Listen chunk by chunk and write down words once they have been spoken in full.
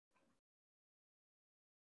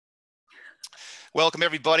Welcome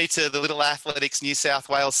everybody to the Little Athletics New South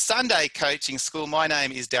Wales Sunday Coaching School. My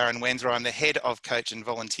name is Darren Wensor. I'm the Head of Coach and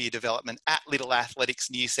Volunteer Development at Little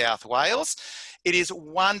Athletics New South Wales. It is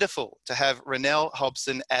wonderful to have Ranell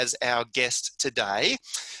Hobson as our guest today.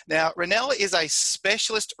 Now, Ranell is a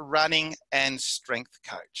specialist running and strength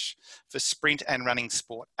coach for sprint and running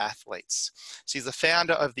sport athletes. She's the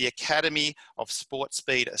founder of the Academy of Sport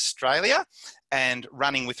Speed Australia and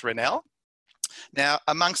Running with Ranell. Now,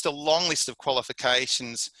 amongst a long list of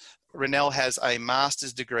qualifications, Ranell has a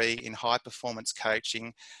master's degree in high performance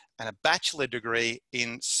coaching and a bachelor degree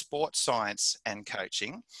in sports science and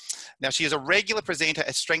coaching. Now, she is a regular presenter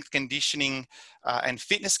at strength conditioning and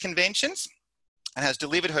fitness conventions and has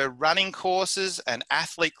delivered her running courses and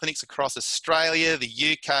athlete clinics across Australia,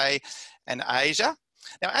 the UK and Asia.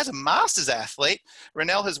 Now, as a masters athlete,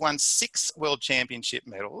 Ranell has won 6 world championship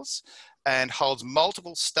medals and holds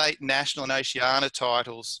multiple state, national and Oceania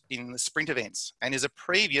titles in the sprint events and is a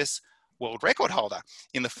previous world record holder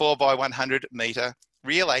in the 4x100 metre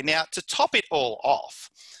relay. Now, to top it all off,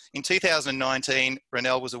 in 2019,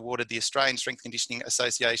 Ranell was awarded the Australian Strength Conditioning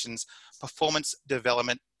Association's Performance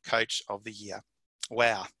Development Coach of the Year.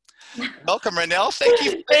 Wow. Welcome, Ranell. Thank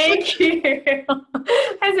you. Thank you.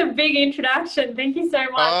 That's a big introduction. Thank you so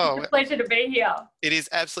much. It's a pleasure to be here. It is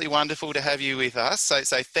absolutely wonderful to have you with us.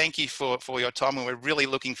 So thank you for your time, and we're really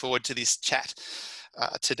looking forward to this chat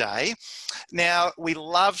today. Now, we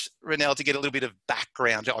loved, Ranell, to get a little bit of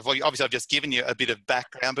background. Obviously, I've just given you a bit of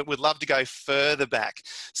background, but we'd love to go further back.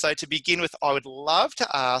 So to begin with, I would love to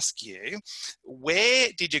ask you, where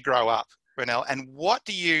did you grow up, Ranell, and what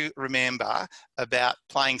do you remember about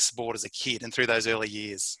playing sport as a kid and through those early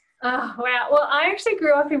years? Oh, wow. Well, I actually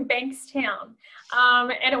grew up in Bankstown,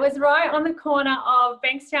 and it was right on the corner of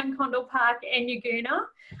Bankstown, Condell Park and Yagoona.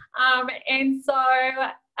 And so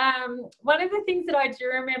one of the things that I do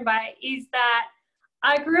remember is that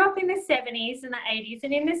I grew up in the 70s and the 80s,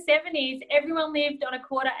 and in the 70s, everyone lived on a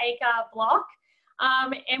quarter-acre block.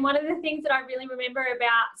 And one of the things that I really remember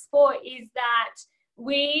about sport is that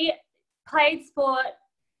we played sport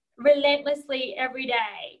relentlessly every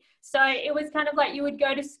day. So it was kind of like you would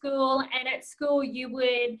go to school, and at school you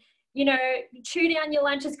would, chew down your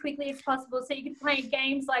lunch as quickly as possible so you could play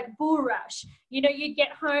games like Bull Rush. You'd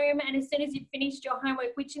get home, and as soon as you'd finished your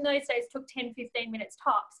homework, which in those days took 10, 15 minutes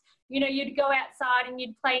tops, you'd go outside and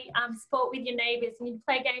you'd play sport with your neighbours, and you'd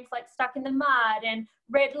play games like Stuck in the Mud and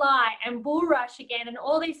Red Light and Bull Rush again and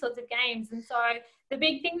all these sorts of games. And so the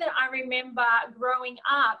big thing that I remember growing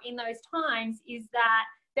up in those times is that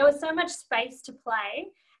there was so much space to play,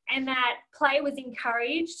 and that play was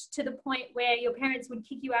encouraged to the point where your parents would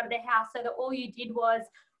kick you out of the house so that all you did was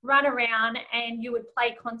run around and you would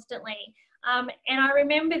play constantly. And I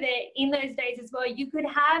remember that in those days as well, you could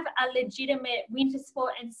have a legitimate winter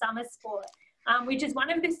sport and summer sport, which is one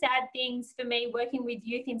of the sad things for me working with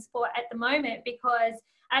youth in sport at the moment, because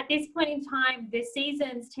at this point in time, the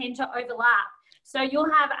seasons tend to overlap. So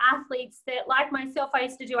you'll have athletes that, like myself, I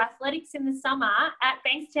used to do athletics in the summer at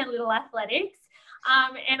Bankstown Little Athletics,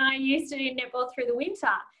 and I used to do netball through the winter.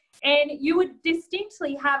 And you would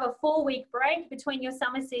distinctly have a 4-week break between your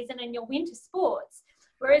summer season and your winter sports.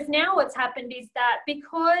 Whereas now what's happened is that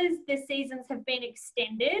because the seasons have been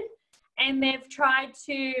extended and they've tried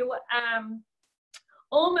to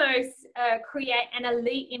almost create an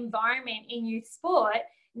elite environment in youth sport,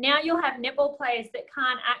 now you'll have netball players that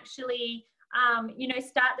can't actually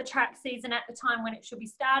start the track season at the time when it should be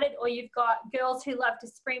started, or you've got girls who love to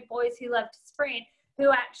sprint, boys who love to sprint,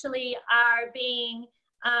 who actually are being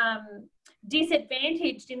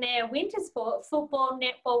disadvantaged in their winter sport, football,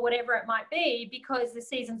 netball, whatever it might be, because the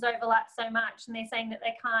seasons overlap so much, and they're saying that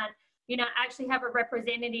they can't, actually have a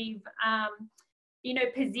representative,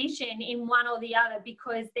 position in one or the other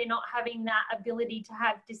because they're not having that ability to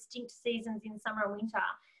have distinct seasons in summer and winter.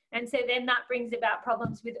 And so then that brings about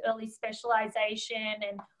problems with early specialisation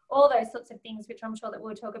and all those sorts of things, which I'm sure that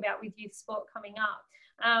we'll talk about with youth sport coming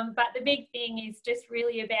up. But the big thing is just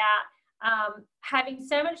really about having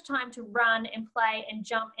so much time to run and play and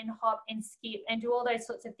jump and hop and skip and do all those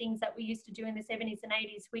sorts of things that we used to do in the 70s and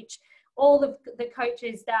 80s, which all of the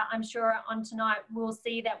coaches that I'm sure are on tonight will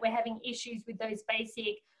see that we're having issues with those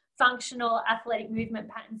basic functional athletic movement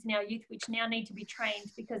patterns in our youth, which now need to be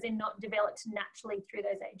trained because they're not developed naturally through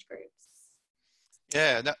those age groups.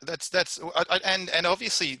 Yeah, and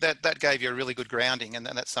obviously that gave you a really good grounding, and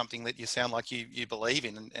that's something that you sound like you believe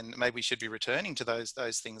in, and maybe we should be returning to those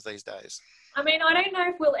things these days. I mean, I don't know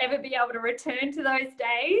if we'll ever be able to return to those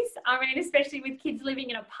days. I mean, especially with kids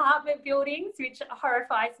living in apartment buildings, which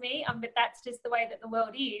horrifies me, but that's just the way that the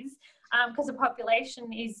world is. because the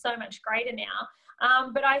population is so much greater now.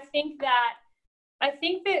 But I think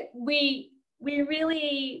that we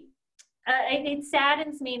really, it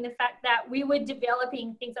saddens me in the fact that we were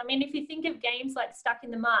developing things. I mean, if you think of games like Stuck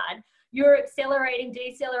in the Mud, you're accelerating,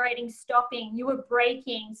 decelerating, stopping, you were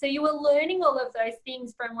braking. So you were learning all of those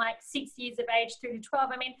things from like 6 years of age through to 12.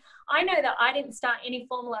 I mean, I know that I didn't start any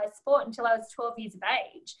formalized sport until I was 12 years of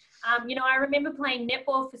age. I remember playing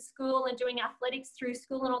netball for school and doing athletics through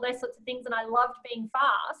school and all those sorts of things, and I loved being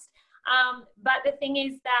fast. But the thing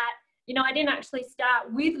is that, I didn't actually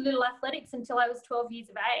start with little athletics until I was 12 years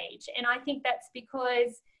of age. And I think that's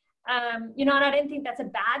because, and I don't think that's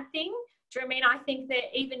a bad thing. Do you know what I mean? I think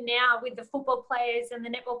that even now with the football players and the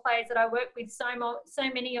netball players that I work with, so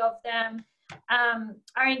many of them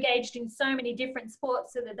are engaged in so many different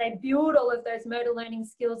sports so that they build all of those motor learning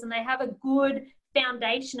skills and they have a good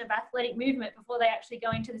foundation of athletic movement before they actually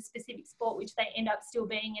go into the specific sport, which they end up still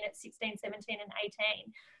being in at 16, 17 and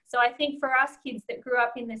 18. So I think for us kids that grew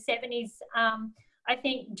up in the 70s, I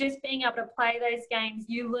think just being able to play those games,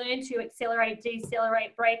 you learn to accelerate,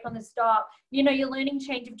 decelerate, brake on the stop. You're learning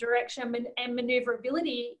change of direction and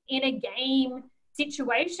maneuverability in a game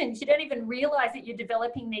situations. You don't even realize that you're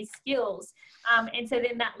developing these skills. And so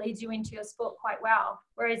then that leads you into your sport quite well.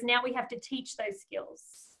 Whereas now we have to teach those skills.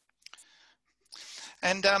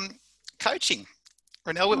 And coaching,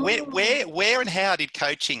 Ranell, where and how did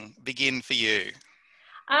coaching begin for you?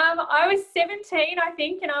 I was 17, I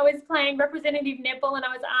think, and I was playing representative netball, and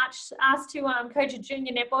I was asked to coach a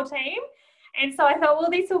junior netball team. And so I thought, well,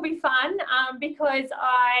 this will be fun because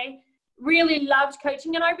I really loved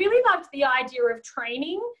coaching, and I really loved the idea of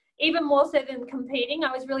training, even more so than competing.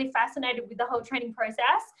 I was really fascinated with the whole training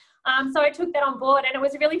process. So I took that on board, and it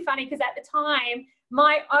was really funny because at the time,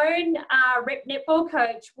 my own rep netball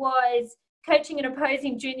coach was coaching an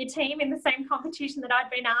opposing junior team in the same competition that I'd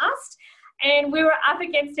been asked. And we were up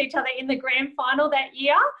against each other in the grand final that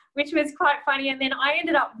year, which was quite funny. And then I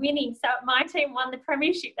ended up winning. So my team won the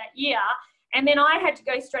premiership that year. And then I had to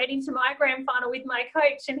go straight into my grand final with my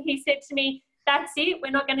coach. And he said to me, that's it. We're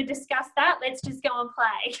not going to discuss that. Let's just go and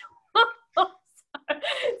play.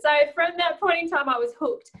 So from that point in time, I was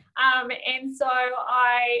hooked. And so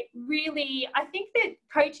I think that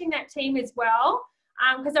coaching that team as well,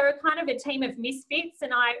 because they were kind of a team of misfits.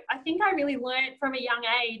 And I think I really learned from a young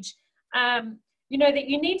age, that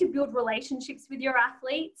you need to build relationships with your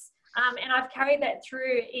athletes. And I've carried that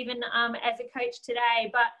through even as a coach today.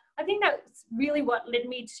 But I think that's really what led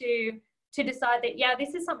me to decide that, yeah,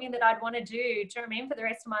 this is something that I'd want to do. Do you know what I mean? For the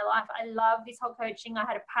rest of my life. I love this whole coaching. I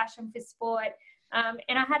had a passion for sport.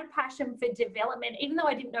 And I had a passion for development, even though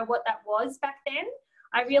I didn't know what that was back then.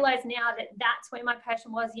 I realize now that that's where my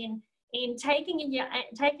passion was in taking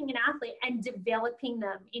an athlete and developing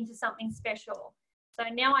them into something special. So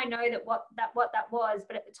now I know that what that was,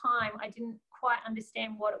 but at the time I didn't quite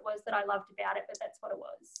understand what it was that I loved about it, but that's what it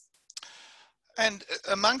was. And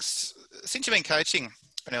since you've been coaching,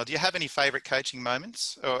 Ranell, do you have any favourite coaching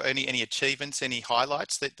moments or any achievements, any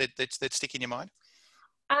highlights that stick in your mind?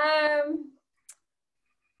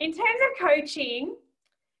 In terms of coaching,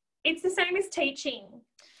 it's the same as teaching.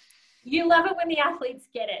 You love it when the athletes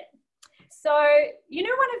get it. So,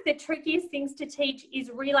 one of the trickiest things to teach is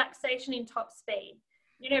relaxation in top speed,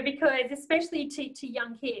 because especially to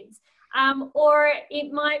young kids. Or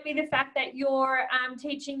it might be the fact that you're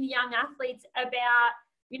teaching the young athletes about,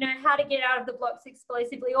 how to get out of the blocks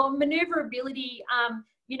explosively, or maneuverability,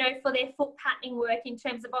 for their foot patterning work in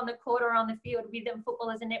terms of on the court or on the field with them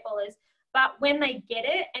footballers and netballers. But when they get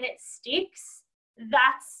it and it sticks,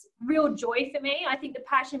 that's real joy for me. I think the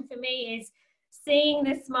passion for me is seeing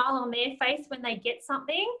the smile on their face when they get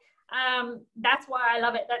something. That's why I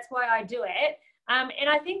love it. That's why I do it. And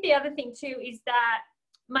I think the other thing too is that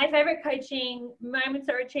my favorite coaching moments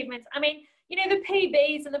or achievements, the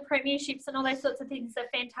PBs and the premierships and all those sorts of things are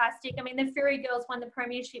fantastic. The Fury Girls won the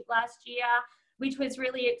premiership last year, which was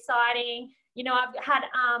really exciting. I've had,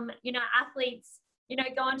 athletes,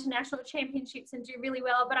 go on to national championships and do really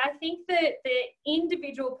well. But I think that the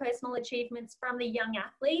individual personal achievements from the young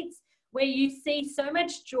athletes, where you see so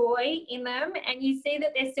much joy in them and you see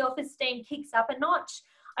that their self-esteem kicks up a notch.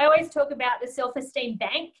 I always talk about the self-esteem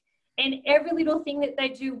bank, and every little thing that they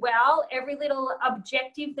do well, every little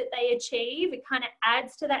objective that they achieve, it kind of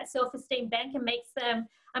adds to that self-esteem bank and makes them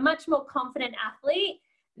a much more confident athlete.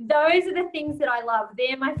 Those are the things that I love.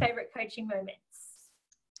 They're my favorite coaching moments.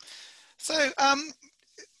 So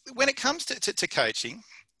when it comes to coaching,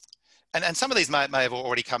 and some of these may have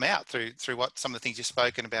already come out through what some of the things you've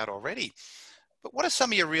spoken about already, but what are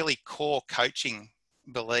some of your really core coaching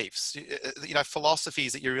beliefs,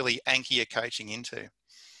 philosophies that you really anchor your coaching into?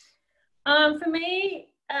 For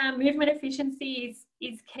me, movement efficiency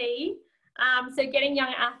is key. So getting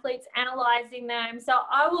young athletes, analysing them. So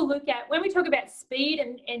I will look at, when we talk about speed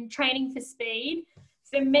and training for speed,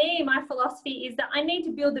 for me, my philosophy is that I need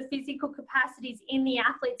to build the physical capacities in the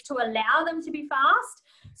athletes to allow them to be fast.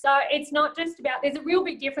 So it's not just about, there's a real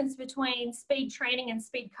big difference between speed training and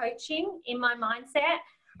speed coaching in my mindset.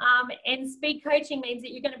 And speed coaching means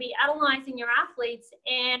that you're going to be analysing your athletes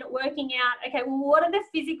and working out, okay, well, what are the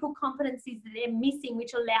physical competencies that they're missing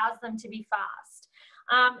which allows them to be fast?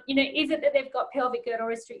 Is it that they've got pelvic girdle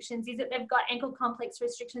restrictions? Is it they've got ankle complex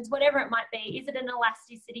restrictions? Whatever it might be. Is it an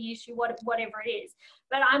elasticity issue? Whatever it is.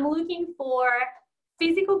 But I'm looking for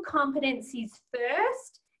physical competencies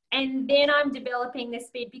first, and then I'm developing the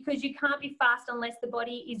speed, because you can't be fast unless the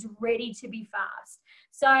body is ready to be fast.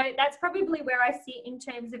 So that's probably where I sit in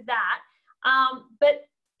terms of that. But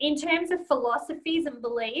in terms of philosophies and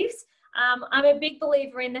beliefs, I'm a big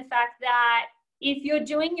believer in the fact that if you're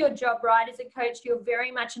doing your job right as a coach, you're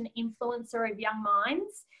very much an influencer of young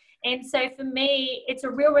minds. And so for me, it's a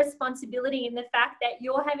real responsibility in the fact that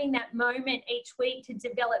you're having that moment each week to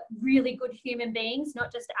develop really good human beings,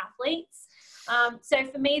 not just athletes. So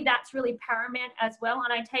for me, that's really paramount as well.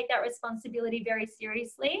 And I take that responsibility very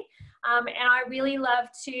seriously. And I really love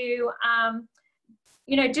to,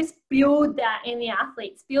 just build that in the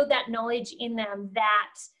athletes, build that knowledge in them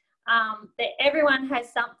that everyone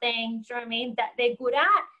has something, do you know what I mean, that they're good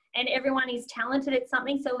at, and everyone is talented at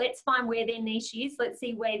something. So let's find where their niche is. Let's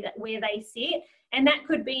see where they sit. And that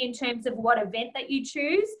could be in terms of what event that you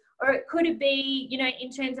choose, or it could be,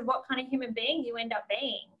 in terms of what kind of human being you end up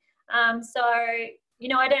being.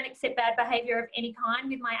 I don't accept bad behavior of any kind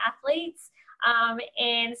with my athletes.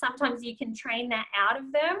 And sometimes you can train that out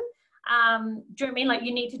of them. Do you know what I mean? Like,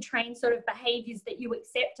 you need to train sort of behaviors that you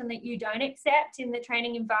accept and that you don't accept in the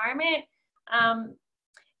training environment.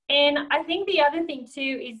 And I think the other thing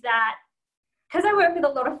too is that, because I work with a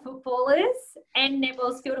lot of footballers and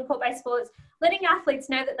netballers, field and court-based sports, letting athletes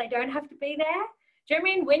know that they don't have to be there. Do you know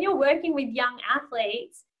what I mean? When you're working with young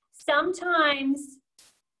athletes, sometimes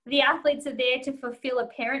the athletes are there to fulfill a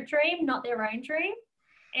parent dream, not their own dream.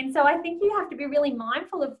 And so I think you have to be really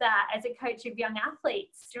mindful of that as a coach of young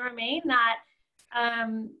athletes. Do you know what I mean? That,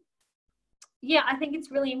 I think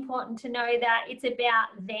it's really important to know that it's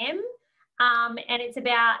about them, and it's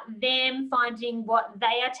about them finding what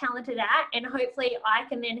they are talented at. And hopefully I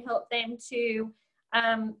can then help them to,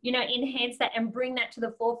 enhance that and bring that to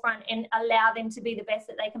the forefront and allow them to be the best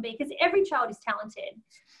that they can be. Because every child is talented.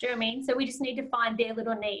 Do you know what I mean? So we just need to find their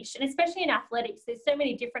little niche. And especially in athletics, there's so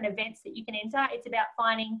many different events that you can enter. It's about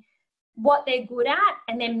finding what they're good at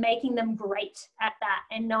and then making them great at that,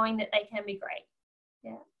 and knowing that they can be great.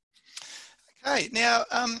 Yeah. Okay. Now,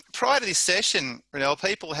 prior to this session, Ranell,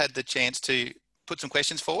 people had the chance to put some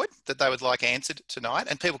questions forward that they would like answered tonight,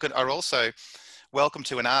 and people are also welcome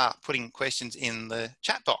to and are putting questions in the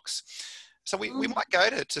chat box. So we might go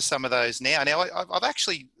to some of those now. Now, I've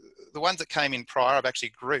actually, the ones that came in prior, I've actually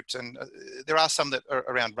grouped, and there are some that are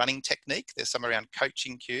around running technique. There's some around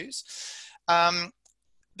coaching cues.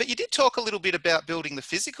 But you did talk a little bit about building the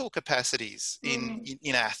physical capacities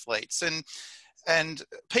in athletes, and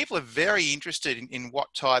people are very interested in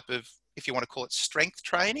what type of, if you want to call it, strength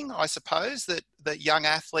training, I suppose, that young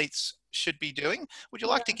athletes should be doing. Would you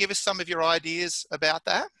like to give us some of your ideas about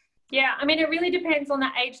that? Yeah, I mean, it really depends on the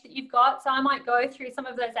age that you've got. So I might go through some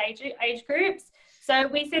of those age groups. So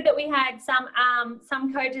we said that we had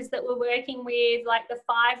some coaches that were working with like the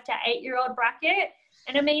 5 to 8 year old bracket.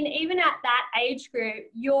 And I mean, even at that age group,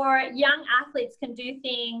 your young athletes can do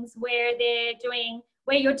things where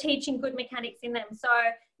you're teaching good mechanics in them. So,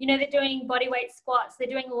 they're doing bodyweight squats, they're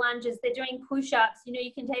doing lunges, they're doing push-ups.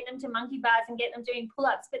 You can take them to monkey bars and get them doing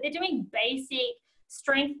pull-ups, but they're doing basic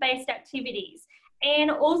strength-based activities. And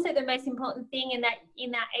also the most important thing in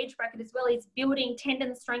that age bracket as well is building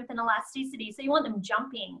tendon strength and elasticity. So you want them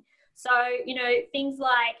jumping. So, things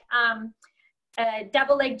like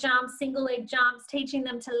double leg jumps, single leg jumps, teaching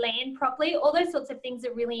them to land properly, all those sorts of things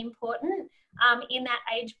are really important in that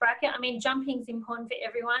age bracket. I mean, jumping is important for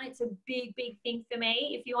everyone. It's a big, big thing for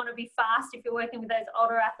me. If you want to be fast, if you're working with those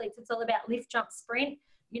older athletes, it's all about lift, jump, sprint.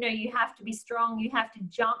 You have to be strong, you have to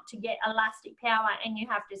jump to get elastic power, and you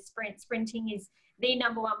have to sprint. Sprinting is the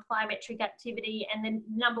number one plyometric activity and the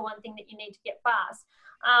number one thing that you need to get fast.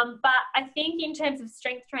 But I think in terms of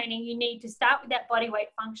strength training, you need to start with that body weight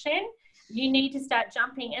function. You need to start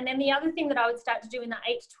jumping. And then the other thing that I would start to do in the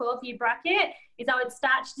 8 to 12 year bracket is I would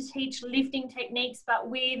start to teach lifting techniques, but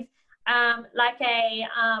with like a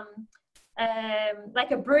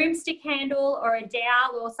like a broomstick handle or a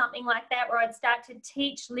dowel or something like that, where I'd start to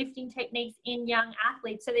teach lifting techniques in young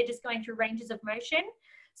athletes. So they're just going through ranges of motion,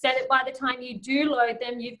 so that by the time you do load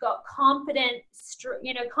them, you've got competent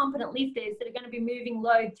lifters that are going to be moving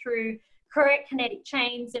load through correct kinetic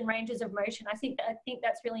chains and ranges of motion. I think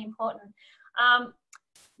that's really important.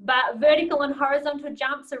 But vertical and horizontal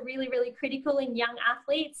jumps are really, really critical in young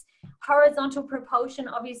athletes. Horizontal propulsion,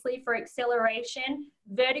 obviously, for acceleration.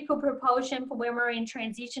 Vertical propulsion for when we're in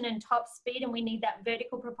transition and top speed, and we need that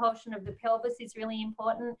vertical propulsion of the pelvis is really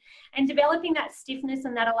important. And developing that stiffness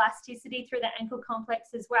and that elasticity through the ankle complex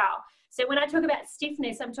as well. So when I talk about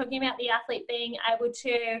stiffness, I'm talking about the athlete being able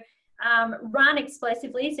to run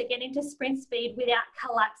explosively, so get into sprint speed without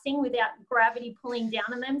collapsing, without gravity pulling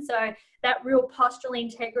down on them. So that real postural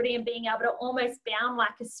integrity and being able to almost bound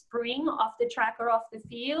like a spring off the track or off the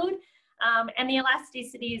field. And the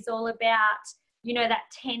elasticity is all about, you know, that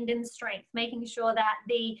tendon strength, making sure that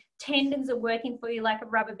the tendons are working for you like a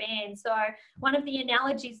rubber band. So one of the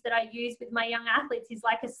analogies that I use with my young athletes is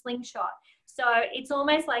like a slingshot. So it's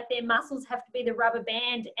almost like their muscles have to be the rubber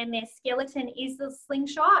band and their skeleton is the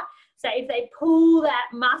slingshot. So if they pull that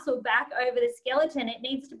muscle back over the skeleton, it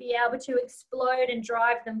needs to be able to explode and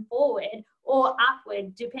drive them forward or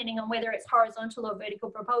upward, depending on whether it's horizontal or vertical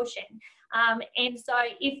propulsion. And so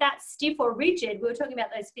if that's stiff or rigid, we were talking about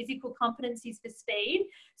those physical competencies for speed.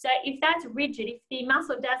 So if that's rigid, if the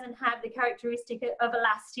muscle doesn't have the characteristic of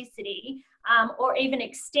elasticity or even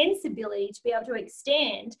extensibility to be able to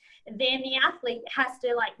extend, then the athlete has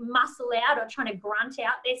to like muscle out or trying to grunt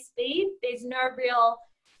out their speed. There's no real,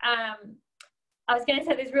 I was going to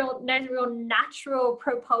say there's no real natural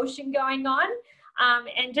propulsion going on.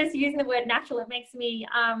 And just using the word natural, it makes me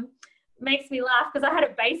laugh, because I had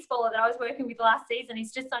a baseballer that I was working with last season.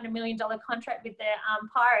 He's just signed $1 million contract with the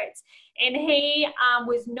Pirates, and he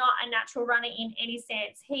was not a natural runner in any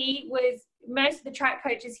sense. He was, most of the track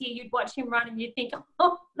coaches here, you'd watch him run and you'd think,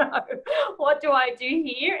 oh no, what do I do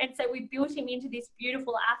here? And so we built him into this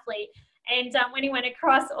beautiful athlete. And when he went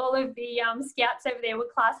across, all of the scouts over there were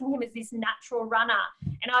classing him as this natural runner.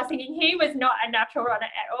 And I was thinking he was not a natural runner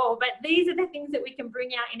at all. But these are the things that we can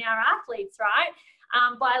bring out in our athletes, right?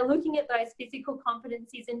 By looking at those physical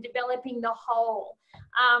competencies and developing the whole.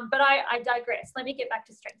 But I digress. Let me get back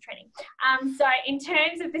to strength training. So in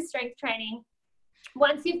terms of the strength training,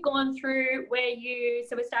 once you've gone through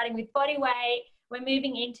so we're starting with body weight, we're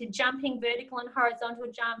moving into jumping, vertical and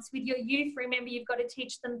horizontal jumps. With your youth, remember, you've got to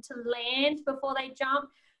teach them to land before they jump.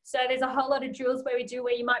 So there's a whole lot of drills where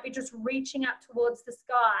you might be just reaching up towards the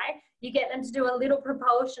sky. You get them to do a little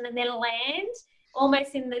propulsion and then land,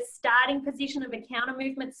 almost in the starting position of a counter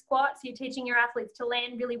movement squat. So you're teaching your athletes to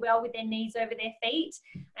land really well with their knees over their feet.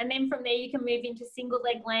 And then from there, you can move into single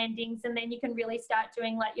leg landings. And then you can really start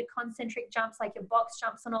doing like your concentric jumps, like your box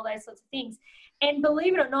jumps and all those sorts of things. And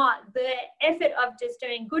believe it or not, the effort of just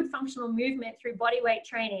doing good functional movement through body weight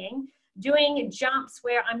training, doing jumps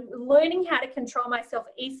where I'm learning how to control myself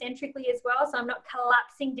eccentrically as well. So I'm not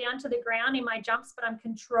collapsing down to the ground in my jumps, but I'm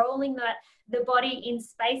controlling the body in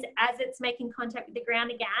space as it's making contact with the ground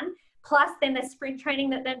again. Plus then the sprint training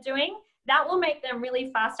that they're doing, that will make them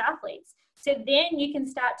really fast athletes. So then you can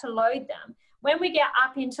start to load them. When we get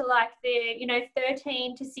up into like the,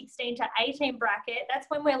 13 to 16 to 18 bracket, that's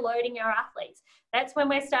when we're loading our athletes. That's when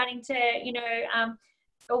we're starting to,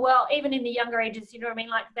 even in the younger ages,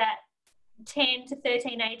 like that 10 to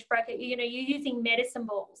 13 age bracket, you're using medicine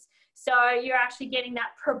balls. So you're actually getting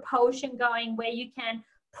that propulsion going where you can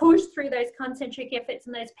push through those concentric efforts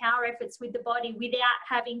and those power efforts with the body without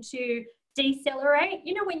having to decelerate.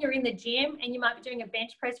 When you're in the gym and you might be doing a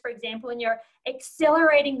bench press, for example, and you're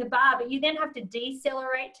accelerating the bar, but you then have to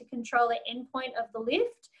decelerate to control the end point of the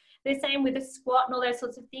lift. The same with a squat and all those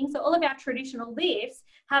sorts of things. So all of our traditional lifts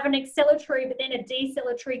have an acceleratory but then a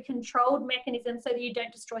deceleratory controlled mechanism so that you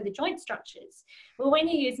don't destroy the joint structures. Well, when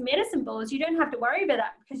you use medicine balls, you don't have to worry about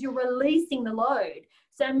that because you're releasing the load.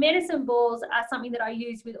 So medicine balls are something that I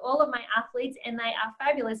use with all of my athletes, and they are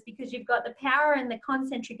fabulous because you've got the power and the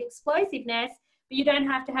concentric explosiveness, but you don't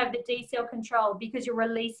have to have the decel control because you're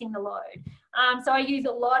releasing the load. So I use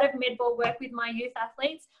a lot of med ball work with my youth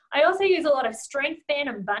athletes. I also use a lot of strength band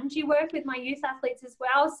and bungee work with my youth athletes as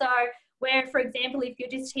well. So where, for example, if you're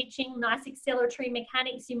just teaching nice acceleratory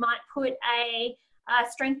mechanics, you might put a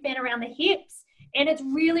strength band around the hips. And it's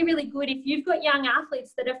really, really good if you've got young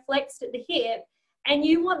athletes that are flexed at the hip and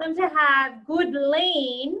you want them to have good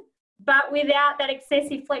lean, but without that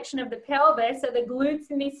excessive flexion of the pelvis, so the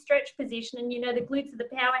glutes in this stretch position, and the glutes are the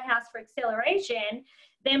powerhouse for acceleration,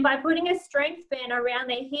 then by putting a strength band around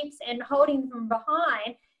their hips and holding them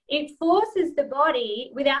behind, it forces the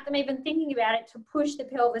body, without them even thinking about it, to push the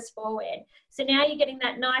pelvis forward. So now you're getting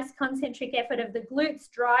that nice concentric effort of the glutes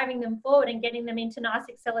driving them forward and getting them into nice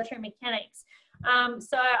acceleratory mechanics.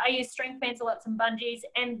 So I use strength bands a lot, some bungees,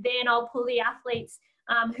 and then I'll pull the athletes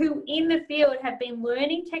who in the field have been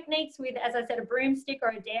learning techniques with, as I said, a broomstick or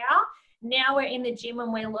a dowel. Now we're in the gym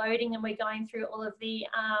and we're loading and we're going through all of the,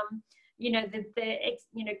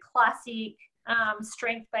 classic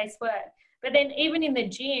strength-based work. But then even in the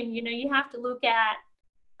gym, you have to look at,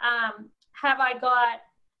 have I got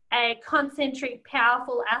a concentric,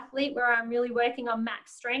 powerful athlete where I'm really working on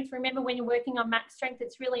max strength? Remember, when you're working on max strength,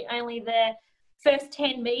 it's really only the first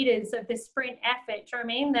 10 meters of the sprint effort, do you know what I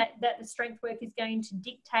mean? That the strength work is going to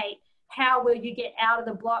dictate how will you get out of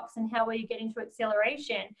the blocks and how will you get into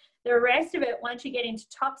acceleration. The rest of it, once you get into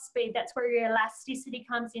top speed, that's where your elasticity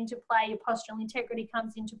comes into play, your postural integrity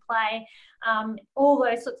comes into play, all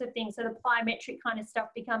those sorts of things. So the plyometric kind of stuff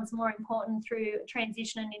becomes more important through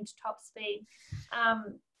transition and into top speed.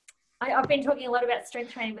 I've been talking a lot about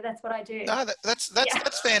strength training, but that's what I do. No, that's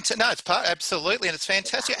fantastic. No, it's absolutely, and it's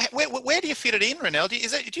fantastic. Where do you fit it in, Ranell? Do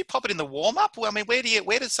you pop it in the warm up? Well, I mean,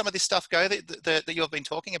 where does some of this stuff go that you've been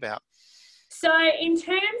talking about? So in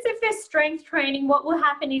terms of the strength training, what will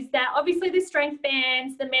happen is that obviously the strength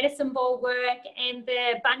bands, the medicine ball work, and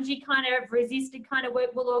the bungee kind of resisted kind of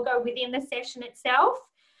work will all go within the session itself.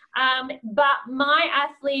 But my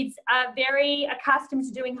athletes are very accustomed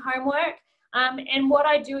to doing homework. And what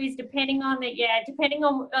I do is depending on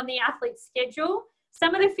the athlete's schedule,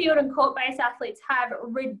 some of the field and court-based athletes have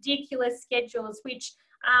ridiculous schedules, which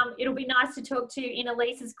it'll be nice to talk to in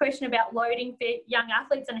Elise's question about loading for young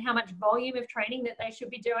athletes and how much volume of training that they should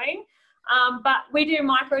be doing. But we do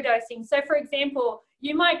microdosing. So for example,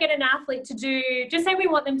 you might get an athlete to do, just say we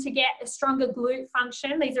want them to get a stronger glute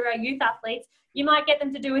function. These are our youth athletes. You might get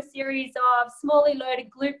them to do a series of smallly loaded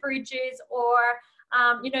glute bridges or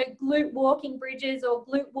glute walking bridges or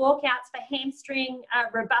glute walkouts for hamstring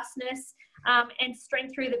robustness and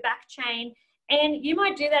strength through the back chain. And you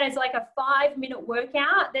might do that as like a 5-minute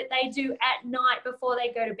workout that they do at night before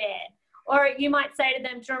they go to bed. Or you might say to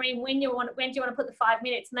them, Jeremy, when do you want to put the 5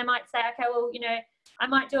 minutes? And they might say, okay, well, I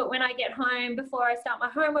might do it when I get home before I start my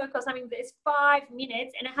homework or something. There's 5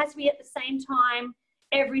 minutes and it has to be at the same time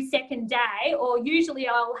every second day. Or usually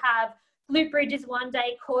I'll have glute bridges one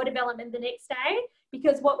day, core development the next day.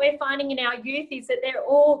 Because what we're finding in our youth is that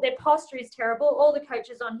their posture is terrible. All the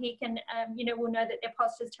coaches on here can, will know that their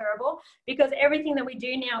posture is terrible because everything that we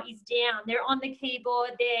do now is down. They're on the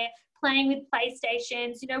keyboard, they're playing with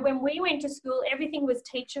PlayStations. When we went to school, everything was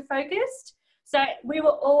teacher focused. So we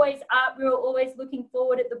were always up, we were always looking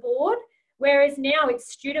forward at the board. Whereas now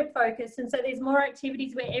it's student focused. And so there's more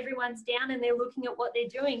activities where everyone's down and they're looking at what they're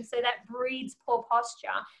doing. So that breeds poor posture.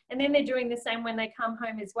 And then they're doing the same when they come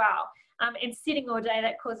home as well. And sitting all day,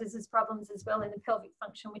 that causes us problems as well in the pelvic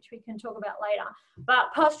function, which we can talk about later.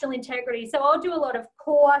 But postural integrity. So I'll do a lot of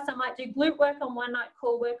core. So I might do glute work on one night,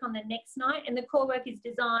 core work on the next night. And the core work is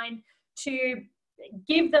designed to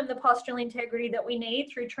give them the postural integrity that we need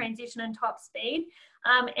through transition and top speed.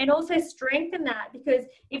 And also strengthen that, because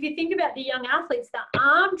if you think about the young athletes, the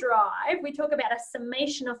arm drive, we talk about a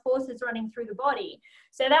summation of forces running through the body.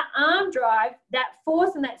 So that arm drive, that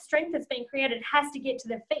force and that strength that's been created has to get to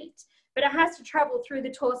the feet, but it has to travel through the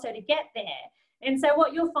torso to get there. And so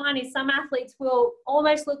what you'll find is some athletes will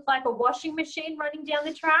almost look like a washing machine running down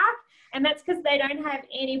the track. And that's because they don't have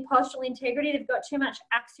any postural integrity. They've got too much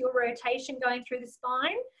axial rotation going through the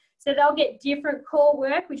spine. So they'll get different core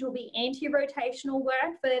work, which will be anti-rotational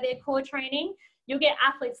work for their core training. You'll get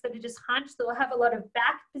athletes that are just hunched, that will have a lot of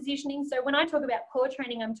back positioning. So when I talk about core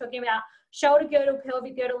training, I'm talking about shoulder girdle,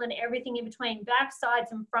 pelvic girdle, and everything in between, back,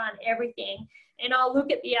 sides, and front, everything. And I'll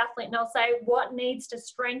look at the athlete and I'll say, what needs to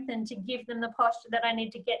strengthen to give them the posture that I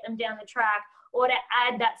need to get them down the track, or to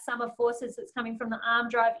add that sum of forces that's coming from the arm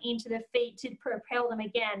drive into the feet to propel them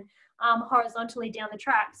again horizontally down the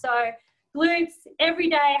track. So glutes, every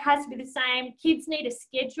day has to be the same. Kids need a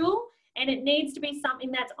schedule, and it needs to be something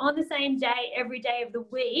that's on the same day every day of the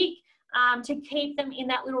week to keep them in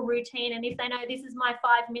that little routine. And if they know this is my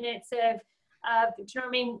 5 minutes of, do you know what I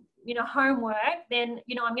mean, homework, then,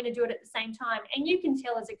 I'm going to do it at the same time. And you can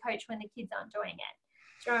tell as a coach when the kids aren't doing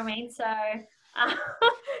it. Do you know what I mean? So,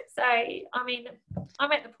 I mean,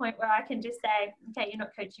 I'm at the point where I can just say, okay, you're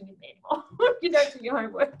not coaching with me anymore. You don't do your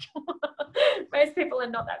homework. Most people are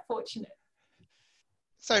not that fortunate.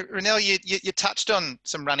 So, Ranell, you touched on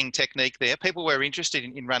some running technique there. People were interested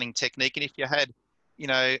in running technique. And if you had,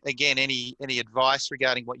 again, any advice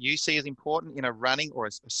regarding what you see as important in a running or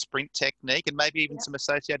a sprint technique, and maybe even some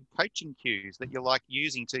associated coaching cues that you like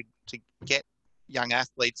using to get, young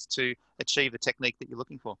athletes to achieve the technique that you're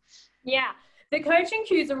looking for? Yeah, the coaching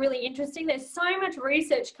cues are really interesting. There's so much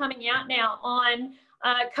research coming out now on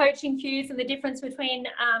coaching cues and the difference between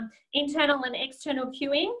internal and external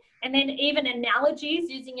cueing, and then even analogies,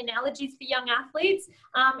 using analogies for young athletes.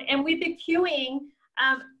 And with the cueing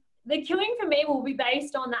for me will be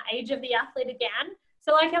based on the age of the athlete again.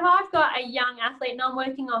 So like if I've got a young athlete and I'm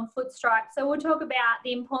working on foot strike, so we'll talk about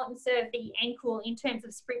the importance of the ankle in terms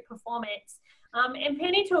of sprint performance. And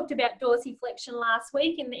Penny talked about dorsiflexion last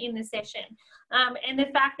week in the session, and the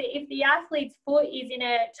fact that if the athlete's foot is in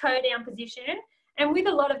a toe down position, and with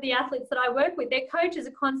a lot of the athletes that I work with, their coaches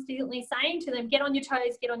are constantly saying to them, get on your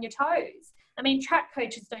toes, get on your toes. I mean, track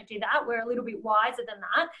coaches don't do that. We're a little bit wiser than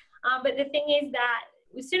that. But the thing is that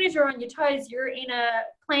as soon as you're on your toes, you're in a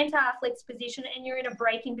plantar flex position and you're in a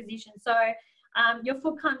braking position. So your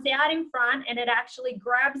foot comes out in front and it actually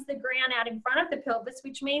grabs the ground out in front of the pelvis,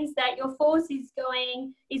 which means that your force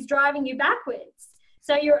is driving you backwards.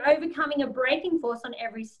 So you're overcoming a braking force on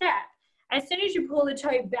every step. As soon as you pull the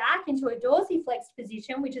toe back into a dorsiflexed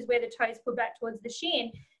position, which is where the toes pull back towards the shin,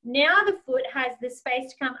 now the foot has the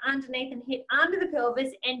space to come underneath and hit under the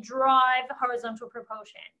pelvis and drive horizontal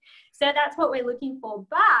propulsion. So that's what we're looking for.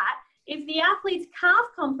 But if the athlete's calf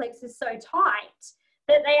complex is so tight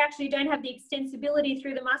that they actually don't have the extensibility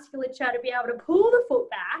through the musculature to be able to pull the foot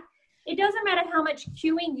back, it doesn't matter how much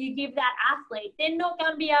cueing you give that athlete, they're not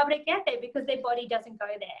going to be able to get there because their body doesn't go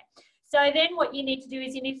there. So then what you need to do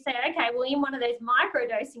is you need to say, okay, well, in one of those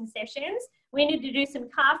microdosing sessions, we need to do some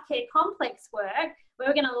calf care complex work.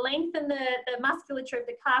 We're going to lengthen the musculature of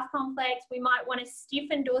the calf complex. We might want to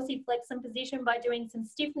stiffen dorsiflexion position by doing some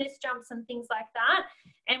stiffness jumps and things like that.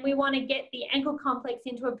 And we want to get the ankle complex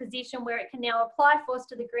into a position where it can now apply force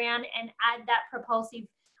to the ground and add that propulsive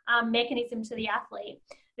mechanism to the athlete.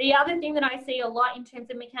 The other thing that I see a lot in terms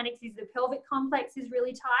of mechanics is the pelvic complex is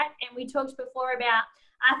really tight. And we talked before about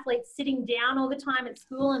athletes sitting down all the time at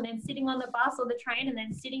school and then sitting on the bus or the train and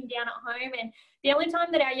then sitting down at home. And the only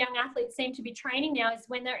time that our young athletes seem to be training now is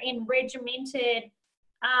when they're in regimented,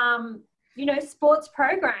 sports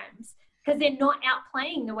programs, because they're not out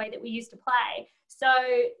playing the way that we used to play. So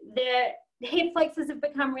the hip flexors have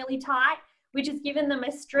become really tight, which has given them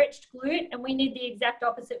a stretched glute, and we need the exact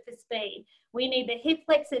opposite for speed. We need the hip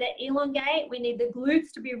flexor to elongate. We need the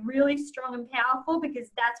glutes to be really strong and powerful because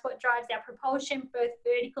that's what drives our propulsion, both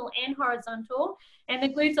vertical and horizontal. And the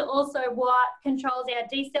glutes are also what controls our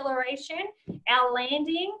deceleration, our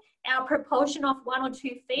landing, our propulsion off 1 or 2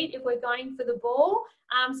 feet if we're going for the ball.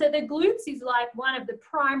 So the glutes is like one of the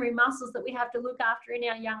primary muscles that we have to look after in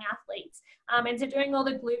our young athletes. And so doing all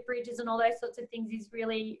the glute bridges and all those sorts of things is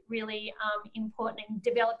really, really important in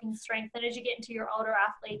developing strength. And as you get into your older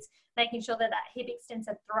athletes, making sure that hip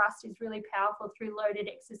extensor thrust is really powerful through loaded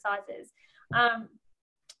exercises.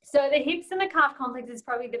 So the hips and the calf complex is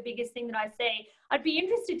probably the biggest thing that I see. I'd be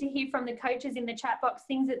interested to hear from the coaches in the chat box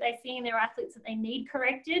things that they see in their athletes that they need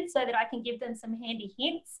corrected so that I can give them some handy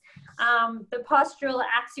hints. The postural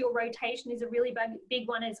axial rotation is a really big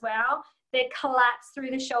one as well. The collapse through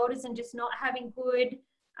the shoulders and just not having good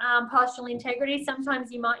postural integrity.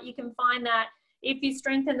 Sometimes you can find that if you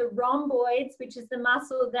strengthen the rhomboids, which is the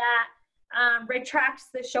muscle that retracts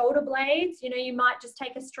the shoulder blades, you might just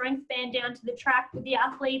take a strength band down to the track with the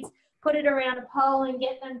athletes, put it around a pole and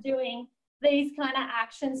get them doing these kind of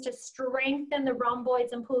actions to strengthen the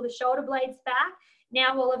rhomboids and pull the shoulder blades back.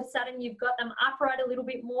 Now all of a sudden you've got them upright a little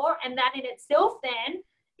bit more, and that in itself then,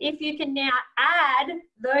 if you can now add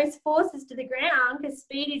those forces to the ground, because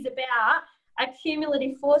speed is about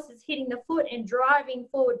accumulative forces hitting the foot and driving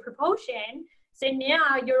forward propulsion. So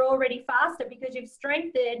now you're already faster because you've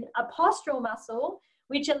strengthened a postural muscle,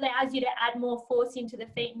 which allows you to add more force into the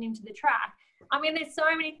feet and into the track. I mean, there's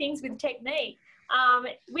so many things with technique.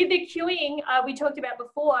 With the cueing, we talked about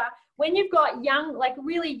before, when you've got young, like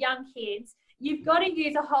really young kids, you've got to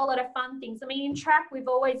use a whole lot of fun things. I mean, in track, we've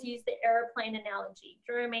always used the aeroplane analogy.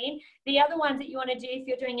 Do you know what I mean? The other ones that you want to do if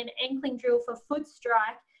you're doing an ankling drill for foot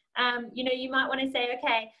strike, you might want to say,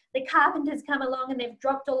 okay, the carpenters come along and they've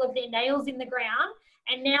dropped all of their nails in the ground,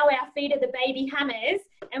 and now our feet are the baby hammers,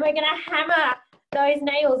 and we're going to hammer those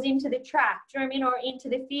nails into the track, do you know what I mean, or into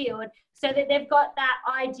the field, so that they've got that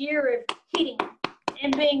idea of hitting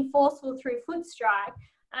and being forceful through foot strike.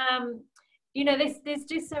 There's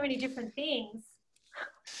just so many different things.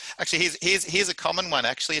 Actually, here's a common one.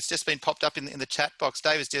 Actually, it's just been popped up in the chat box.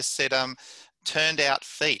 Dave has just said, turned out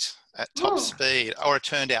feet at top speed, or a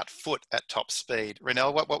turned out foot at top speed.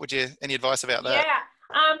 Ranell, what would you, any advice about that? Yeah.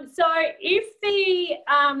 So if the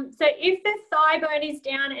thigh bone is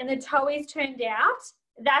down and the toe is turned out,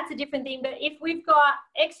 that's a different thing. But if we've got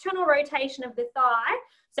external rotation of the thigh,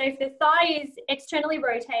 so if the thigh is externally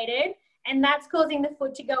rotated and that's causing the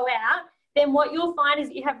foot to go out, then what you'll find is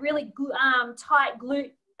you have really tight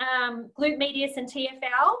glute medius and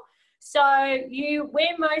TFL. So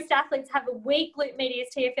where most athletes have a weak glute medius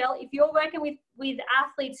TFL, if you're working with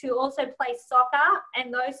athletes who also play soccer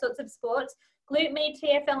and those sorts of sports, glute med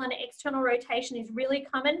TFL and external rotation is really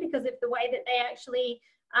common because of the way that they actually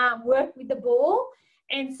work with the ball.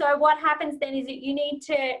 And so what happens then is that you need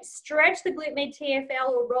to stretch the glute med TFL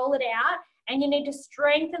or roll it out, and you need to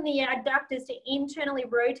strengthen the adductors to internally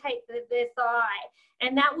rotate the thigh,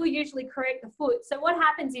 and that will usually correct the foot. So what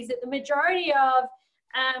happens is that the majority of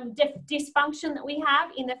dysfunction that we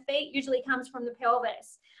have in the feet usually comes from the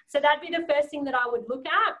pelvis. So that'd be the first thing that I would look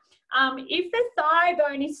at. If the thigh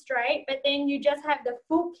bone is straight, but then you just have the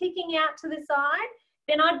foot kicking out to the side,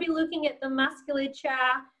 then I'd be looking at the musculature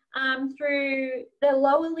through the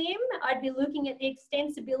lower limb. I'd be looking at the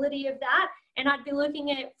extensibility of that, and I'd be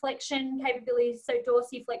looking at flexion capabilities, so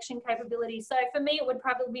dorsiflexion capabilities. So for me, it would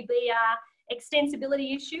probably be a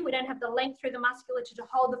extensibility issue. We don't have the length through the musculature to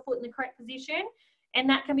hold the foot in the correct position, and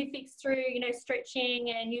that can be fixed through,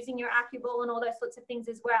 stretching and using your AccuBall and all those sorts of things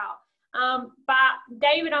as well. But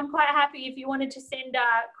David, I'm quite happy if you wanted to send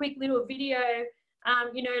a quick little video,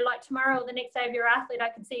 like tomorrow or the next day of your athlete, I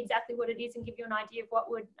could see exactly what it is and give you an idea of what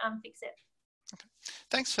would fix it. Okay.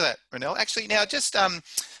 Thanks for that, Ranell. Actually, now just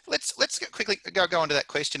let's quickly go on to that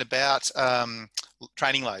question about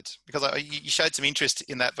training loads, because you showed some interest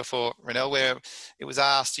in that before, Ranell, where it was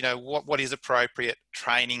asked, what is appropriate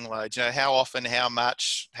training loads? How often, how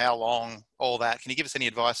much, how long, all that. Can you give us any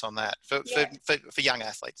advice on that for young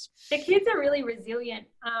athletes? The kids are really resilient.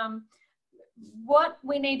 What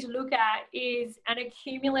we need to look at is an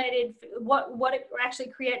accumulated, what it actually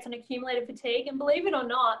creates an accumulated fatigue. And believe it or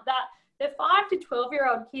not, that the 5 to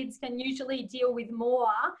 12-year-old kids can usually deal with more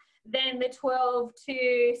than the 12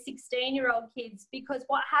 to 16-year-old kids, because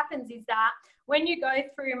what happens is that when you go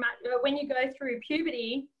through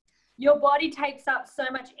puberty, your body takes up so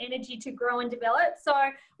much energy to grow and develop. So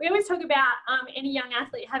we always talk about any young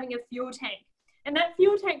athlete having a fuel tank. And that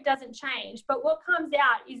fuel tank doesn't change. But what comes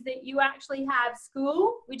out is that you actually have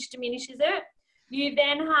school, which diminishes it. You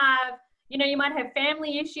then have, you might have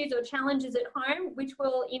family issues or challenges at home, which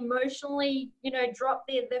will emotionally, drop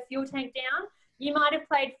the fuel tank down. You might have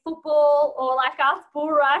played football or like us, bull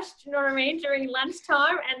rush, do you know what I mean, during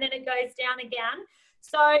lunchtime, and then it goes down again.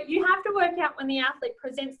 So you have to work out when the athlete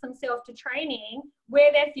presents themselves to training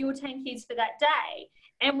where their fuel tank is for that day,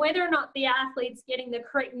 and whether or not the athlete's getting the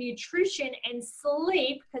correct nutrition and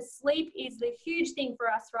sleep, because sleep is the huge thing for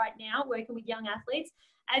us right now, working with young athletes,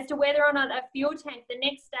 as to whether or not a fuel tank the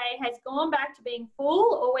next day has gone back to being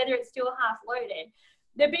full or whether it's still half loaded.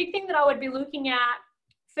 The big thing that I would be looking at,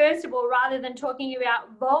 first of all, rather than talking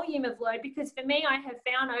about volume of load, because for me, I have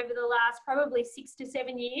found over the last probably 6 to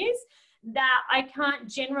 7 years that I can't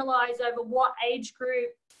generalize over what age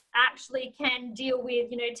group actually can deal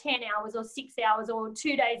with, 10 hours or 6 hours or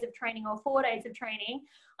 2 days of training or 4 days of training.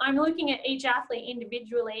 I'm looking at each athlete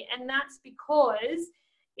individually, and that's because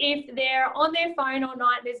if they're on their phone all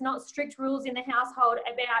night, there's not strict rules in the household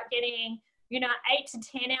about getting, 8 to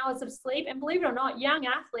 10 hours of sleep. And believe it or not, young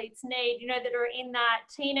athletes need, that are in that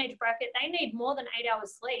teenage bracket, they need more than 8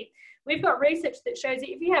 hours sleep. We've got research that shows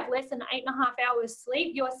that if you have less than 8.5 hours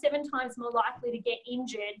sleep, you're 7 times more likely to get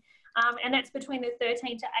injured. And that's between the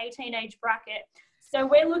 13 to 18 age bracket. So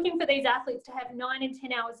we're looking for these athletes to have 9 and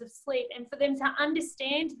 10 hours of sleep, and for them to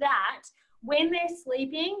understand that when they're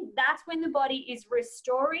sleeping, that's when the body is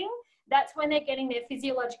restoring. That's when they're getting their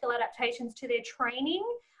physiological adaptations to their training.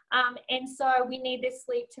 And so we need this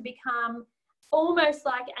sleep to become almost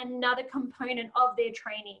like another component of their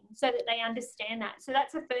training so that they understand that. So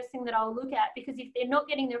that's the first thing that I'll look at, because if they're not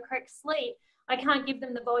getting their correct sleep, I can't give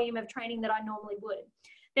them the volume of training that I normally would.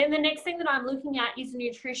 Then the next thing that I'm looking at is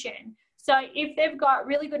nutrition. So if they've got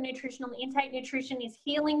really good nutritional intake, nutrition is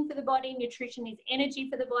healing for the body, nutrition is energy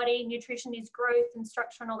for the body, nutrition is growth and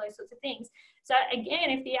structure and all those sorts of things. So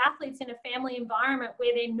again, if the athlete's in a family environment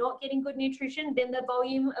where they're not getting good nutrition, then the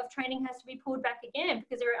volume of training has to be pulled back again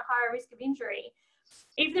because they're at higher risk of injury.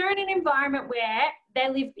 If they're in an environment where they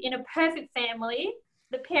live in a perfect family,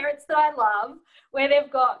 the parents that I love, where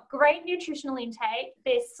they've got great nutritional intake,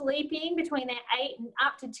 they're sleeping between their 8 and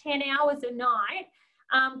up to 10 hours a night,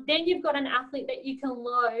 then you've got an athlete that you can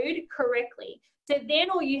load correctly. So then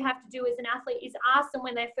all you have to do as an athlete is ask them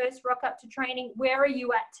when they first rock up to training, where are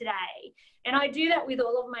you at today? And I do that with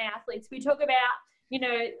all of my athletes. We talk about,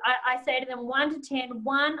 I say to them 1 to 10,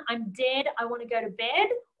 1, I'm dead, I want to go to bed,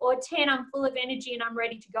 or 10, I'm full of energy and I'm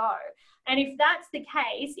ready to go. And if that's the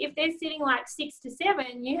case, if they're sitting like 6 to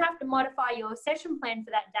 7, you have to modify your session plan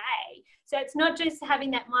for that day. So it's not just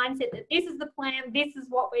having that mindset that this is the plan, this is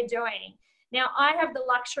what we're doing. Now, I have the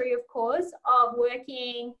luxury, of course, of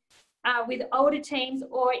working with older teams,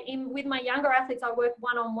 or with my younger athletes, I work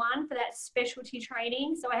one-on-one for that specialty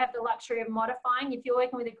training. So I have the luxury of modifying. If you're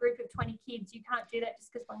working with a group of 20 kids, you can't do that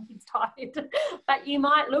just because one kid's tired. But you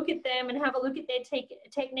might look at them and have a look at their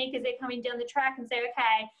technique as they're coming down the track and say,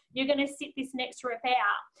 okay, you're going to sit this next rep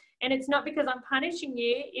out. And it's not because I'm punishing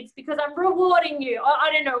you, it's because I'm rewarding you.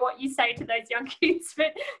 I don't know what you say to those young kids,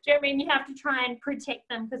 but do you know what I mean? You have to try and protect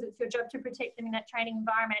them because it's your job to protect them in that training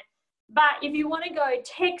environment. But if you want to go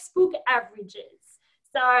textbook averages,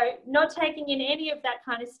 so not taking in any of that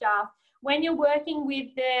kind of stuff, when you're working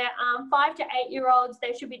with the 5 to 8-year-olds,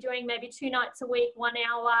 they should be doing maybe 2 nights a week, 1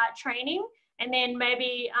 hour training, and then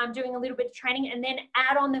maybe doing a little bit of training, and then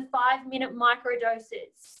add on the 5-minute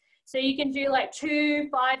microdoses. So you can do like 2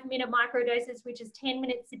 5-minute microdoses, which is 10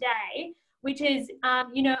 minutes a day, which is,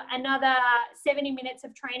 another 70 minutes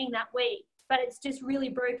of training that week, but it's just really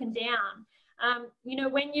broken down.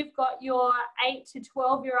 When you've got your 8 to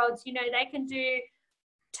 12-year-olds, they can do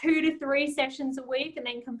 2 to 3 sessions a week and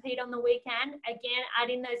then compete on the weekend. Again, add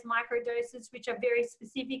in those micro doses, which are very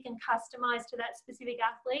specific and customized to that specific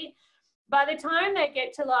athlete. By the time they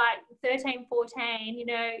get to like 13, 14,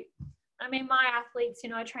 my athletes,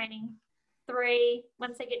 are training 3,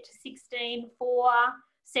 once they get to 16, 4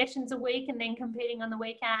 sessions a week and then competing on the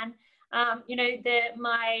weekend.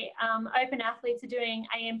 My open athletes are doing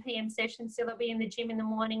AM, PM sessions, so they'll be in the gym in the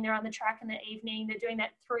morning, they're on the track in the evening, they're doing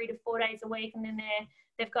that 3 to 4 days a week, and then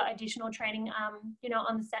they've got additional training, on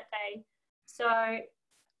the Saturday. So,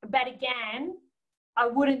 but again, I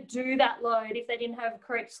wouldn't do that load if they didn't have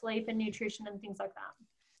correct sleep and nutrition and things like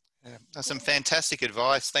that. Yeah, that's some fantastic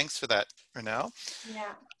advice. Thanks for that, Ranell.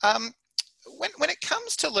 Yeah. When it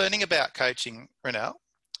comes to learning about coaching, Ranell,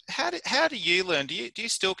 how do you learn? Do you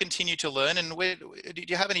still continue to learn? And do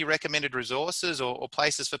you have any recommended resources or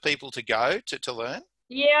places for people to go to learn?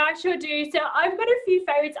 Yeah, I sure do. So I've got a few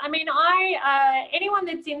favorites. Anyone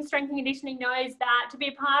that's in strength and conditioning knows that to be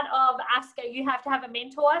a part of ASCA, you have to have a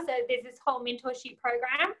mentor. So there's this whole mentorship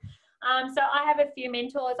program. So I have a few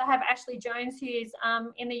mentors. I have Ashley Jones, who's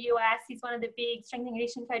in the US. He's one of the big strength and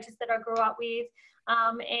conditioning coaches that I grew up with.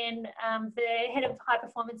 And the head of high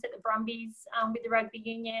performance at the Brumbies with the rugby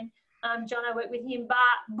union. John, I work with him.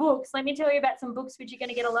 But books, let me tell you about some books which you're going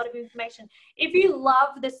to get a lot of information. If you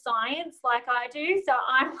love the science like I do, so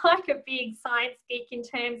I'm like a big science geek in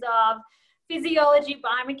terms of physiology,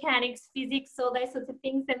 biomechanics, physics, all those sorts of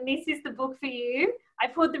things, then this is the book for you. I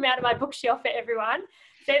pulled them out of my bookshelf for everyone.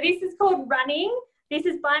 So this is called Running. This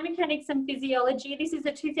is Biomechanics and Physiology. This is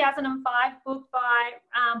a 2005 book by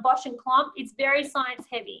Bosch and Klomp. It's very science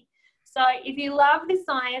heavy. So if you love the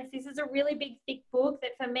science, this is a really big, thick book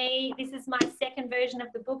that for me, this is my second version of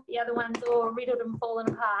the book. The other one's all riddled and fallen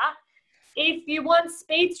apart. If you want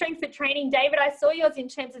speed strength for training, David, I saw yours in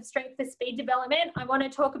terms of strength for speed development. I want to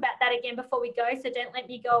talk about that again before we go, so don't let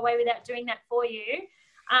me go away without doing that for you.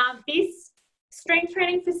 This Strength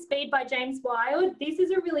Training for Speed by James Wild. This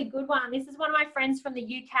is a really good one. This is one of my friends from the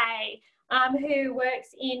UK who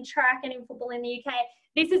works in track and in football in the UK.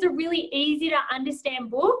 This is a really easy to understand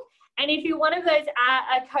book. And if you're one of those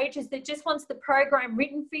coaches that just wants the program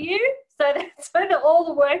written for you, so that all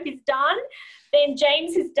the work is done, then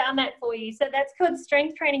James has done that for you. So that's called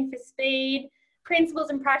Strength Training for Speed, Principles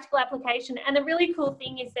and Practical Application. And the really cool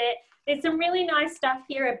thing is that there's some really nice stuff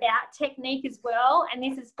here about technique as well. And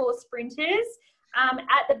this is for sprinters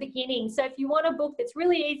at the beginning. So if you want a book that's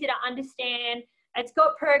really easy to understand, it's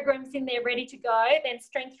got programs in there ready to go, then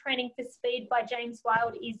Strength Training for Speed by James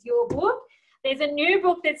Wild is your book. There's a new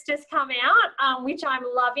book that's just come out, which I'm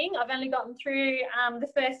loving. I've only gotten through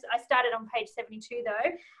I started on page 72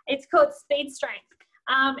 though. It's called Speed Strength.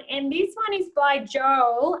 And this one is by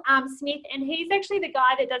Joel Smith, and he's actually the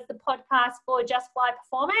guy that does the podcast for Just Fly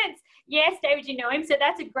Performance. Yes, David, you know him, so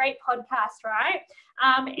that's a great podcast, right?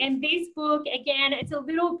 And this book, again, it's a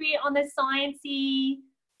little bit on the sciencey.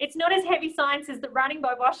 It's not as heavy science as the Running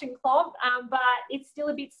by Bosch and Klomp, but it's still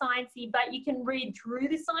a bit sciencey, but you can read through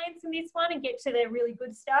the science in this one and get to the really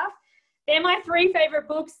good stuff. They're my 3 favorite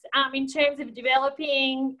books in terms of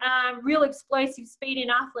developing real explosive speed in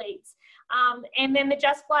athletes. And then the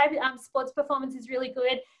Just Fly Sports Performance is really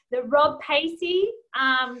good. The Rob Pacey,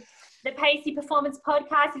 the Pacey Performance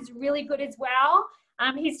Podcast is really good as well.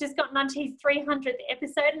 He's just gotten onto his 300th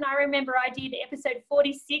episode, and I remember I did episode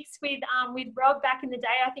 46 with Rob back in the day,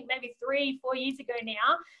 I think maybe 3-4 years ago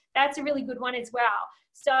now. That's a really good one as well.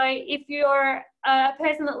 So if you're a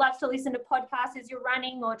person that loves to listen to podcasts as you're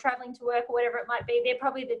running or traveling to work or whatever it might be, they're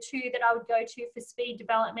probably the two that I would go to for speed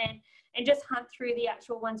development, and just hunt through the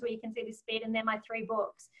actual ones where you can see the speed, and they're my 3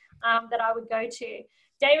 books that I would go to.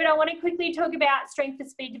 David, I want to quickly talk about strength for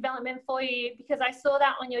speed development for you, because I saw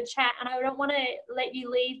that on your chat and I don't want to let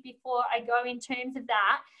you leave before I go in terms of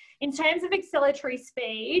that. In terms of acceleratory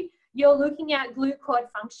speed, you're looking at glute quad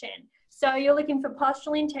function. So you're looking for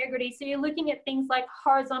postural integrity. So you're looking at things like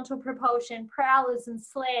horizontal propulsion, prowlers and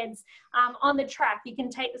sleds on the track. You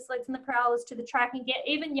can take the sleds and the prowlers to the track and get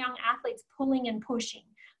even young athletes pulling and pushing.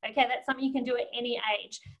 Okay, that's something you can do at any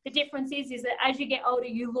age. The difference is that as you get older,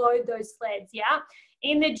 you load those sleds, yeah?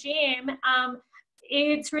 In the gym,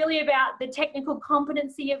 it's really about the technical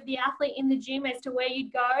competency of the athlete in the gym as to where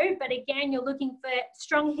you'd go. But again, you're looking for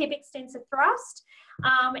strong hip extensor thrust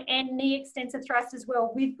and knee extensor thrust as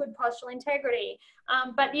well, with good postural integrity.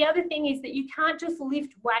 But the other thing is that you can't just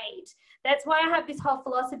lift weight. That's why I have this whole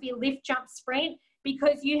philosophy, lift, jump, sprint,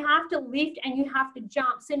 because you have to lift and you have to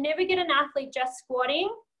jump. So never get an athlete just squatting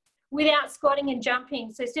without squatting and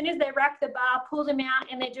jumping. So as soon as they rack the bar, pull them out,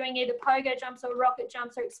 and they're doing either pogo jumps or rocket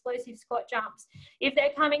jumps or explosive squat jumps. If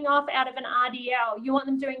they're coming off out of an RDL, you want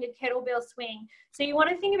them doing a kettlebell swing. So you want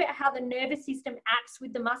to think about how the nervous system acts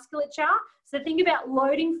with the musculature. So think about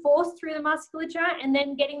loading force through the musculature and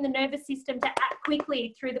then getting the nervous system to act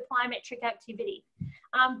quickly through the plyometric activity.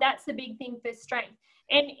 That's the big thing for strength.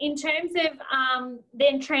 And in terms of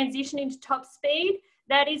then transitioning to top speed,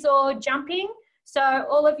 that is all jumping. So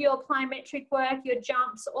all of your plyometric work, your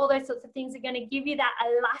jumps, all those sorts of things are going to give you that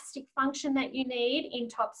elastic function that you need in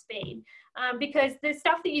top speed. Because the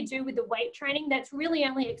stuff that you do with the weight training, that's really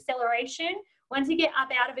only acceleration. Once you get up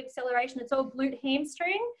out of acceleration, it's all glute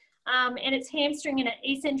hamstring. And it's hamstring in an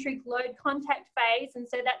eccentric load contact phase. And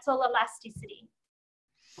so that's all elasticity.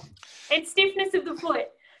 And stiffness of the foot.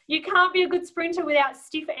 You can't be a good sprinter without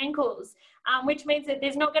stiff ankles, which means that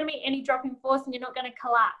there's not going to be any drop in force and you're not going to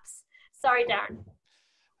collapse. Sorry, Darren.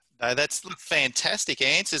 No, that's fantastic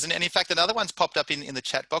answers. And in fact, another one's popped up in the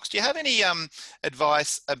chat box. Do you have any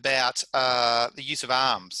advice about the use of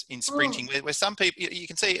arms in sprinting? Where some people, you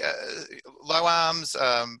can see low arms,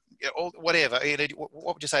 or whatever.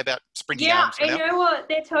 What would you say about sprinting arms? Yeah, I know what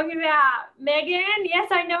they're talking about, Megan. Yes,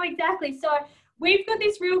 I know exactly. So we've got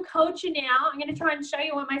this real culture now. I'm going to try and show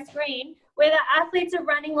you on my screen where the athletes are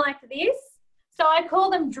running like this. So I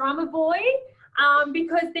call them drummer boy.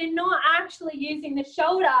 Because they're not actually using the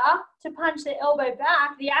shoulder to punch the elbow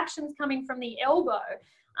back. The action's coming from the elbow.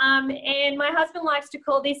 And my husband likes to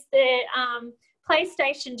call this the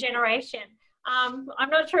PlayStation generation. I'm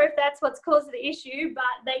not sure if that's what's caused the issue, but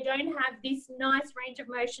they don't have this nice range of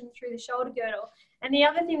motion through the shoulder girdle. And the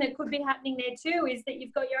other thing that could be happening there too is that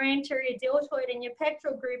you've got your anterior deltoid and your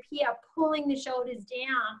pectoral group here pulling the shoulders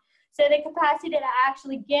down. So the capacity to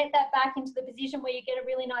actually get that back into the position where you get a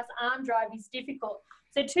really nice arm drive is difficult.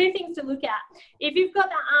 So 2 things to look at. If you've got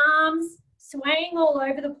the arms swaying all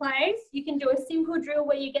over the place, you can do a simple drill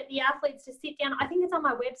where you get the athletes to sit down. I think it's on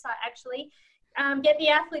my website actually. Get the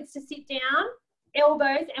athletes to sit down,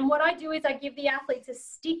 elbows. And what I do is I give the athletes a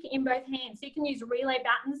stick in both hands. So you can use relay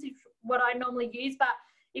battens, if what I normally use. But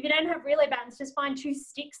if you don't have relay battens, just find 2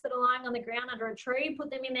 sticks that are lying on the ground under a tree, put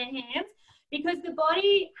them in their hands. Because the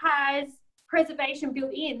body has preservation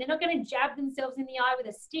built in. They're not going to jab themselves in the eye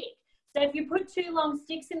with a stick. So if you put 2 long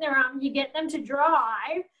sticks in their arm, you get them to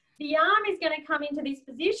drive, the arm is going to come into this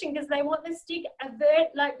position because they want the stick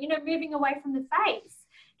moving away from the face.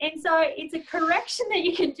 And so it's a correction that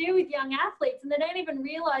you can do with young athletes, and they don't even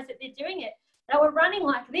realize that they're doing it. They were running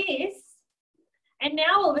like this, and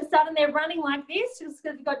now all of a sudden they're running like this just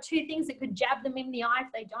because they've got 2 things that could jab them in the eye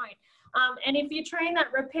if they don't. And if you train that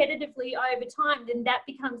repetitively over time, then that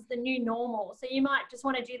becomes the new normal. So you might just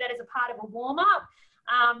want to do that as a part of a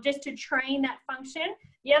warm-up, just to train that function.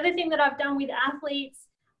 The other thing that I've done with athletes,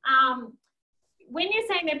 when you're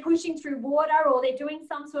saying they're pushing through water or they're doing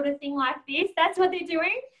some sort of thing like this, that's what they're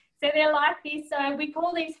doing. So they're like this. So we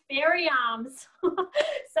call these fairy arms.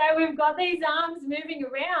 So we've got these arms moving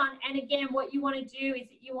around. And again, what you want to do is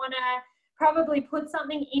you want to probably put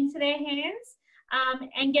something into their hands.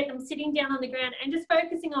 And get them sitting down on the ground and just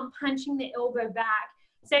focusing on punching the elbow back.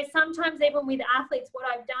 So sometimes even with athletes, what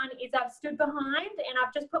I've done is I've stood behind and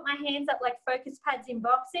I've just put my hands up like focus pads in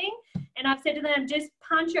boxing. And I've said to them, just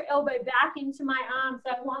punch your elbow back into my arm.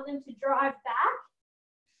 So I want them to drive back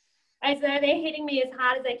as though they're hitting me as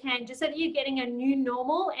hard as they can, just so that you're getting a new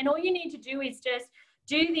normal. And all you need to do is just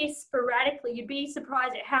do this sporadically, you'd be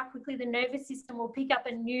surprised at how quickly the nervous system will pick up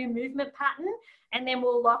a new movement pattern and then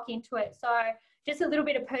we'll lock into it. So just a little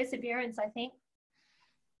bit of perseverance, I think.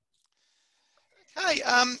 Okay,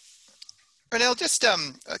 Ranell, just a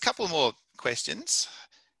couple more questions.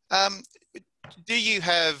 Do you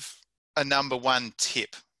have a number one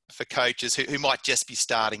tip for coaches who might just be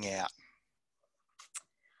starting out?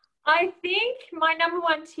 I think my number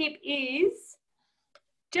one tip is,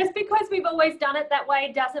 just because we've always done it that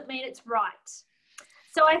way doesn't mean it's right.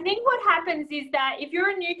 So I think what happens is that if you're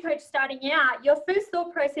a new coach starting out, your first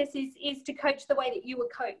thought process is to coach the way that you were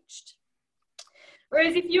coached.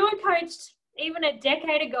 Whereas if you were coached even a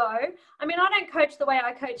decade ago, I mean, I don't coach the way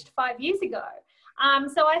I coached 5 years ago.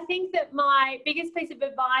 So I think that my biggest piece of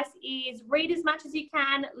advice is read as much as you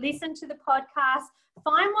can, listen to the podcast,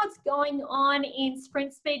 find what's going on in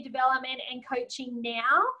sprint speed development and coaching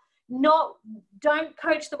now. Don't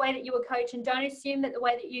coach the way that you were coached, and don't assume that the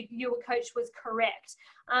way that you were coached was correct,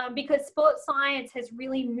 because sports science has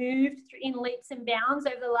really moved in leaps and bounds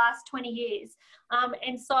over the last 20 years.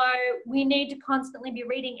 And so we need to constantly be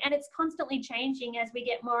reading, and it's constantly changing as we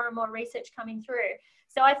get more and more research coming through.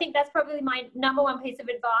 So I think that's probably my number one piece of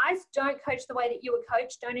advice. Don't coach the way that you were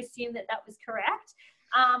coached. Don't assume that that was correct.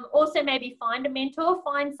 Also, maybe find a mentor,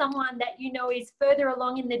 find someone that you know is further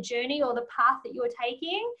along in the journey or the path that you're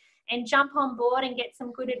taking, and jump on board and get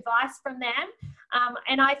some good advice from them.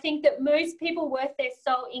 And I think that most people worth their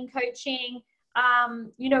salt in coaching,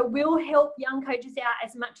 will help young coaches out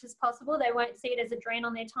as much as possible. They won't see it as a drain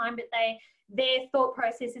on their time, but their thought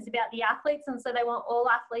process is about the athletes. And so they want all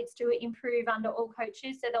athletes to improve under all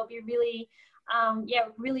coaches. So they'll be really,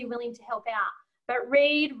 really willing to help out. But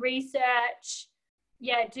read, research,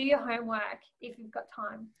 do your homework if you've got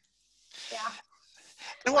time. Yeah.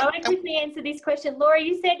 I want to quickly answer this question. Laura,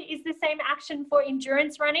 you said, is the same action for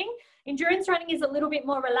endurance running? Endurance running is a little bit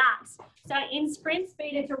more relaxed. So in sprint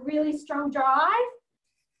speed, it's a really strong drive.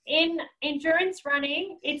 In endurance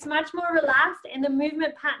running, it's much more relaxed and the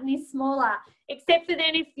movement pattern is smaller. Except for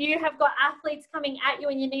then if you have got athletes coming at you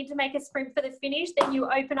and you need to make a sprint for the finish, then you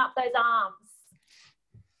open up those arms.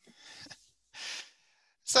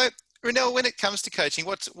 So, Ranell, when it comes to coaching,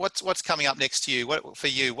 what's coming up next to you?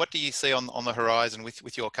 What do you see on the horizon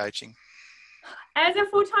with your coaching? As a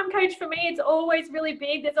full-time coach, for me, it's always really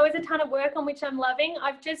big. There's always a ton of work on which I'm loving.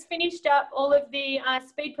 I've just finished up all of the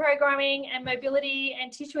speed programming and mobility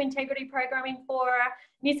and tissue integrity programming for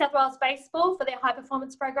New South Wales Baseball for their high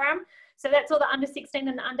performance program. So that's all the under 16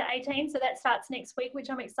 and the under 18. So that starts next week, which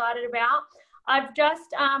I'm excited about. I've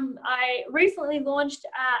just, I recently launched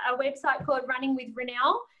a website called Running with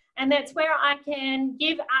Ranell. And that's where I can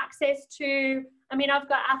give access to, I've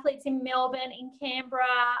got athletes in Melbourne, in Canberra,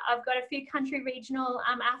 I've got a few country regional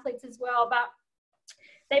athletes as well, but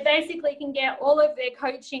they basically can get all of their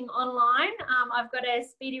coaching online. I've got a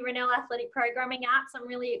Speedy Ranell athletic programming app, so I'm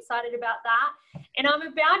really excited about that. And I'm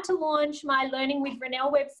about to launch my Learning with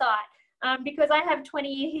Ranell website. Because I have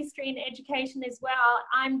 20-year history in education as well,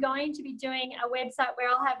 I'm going to be doing a website where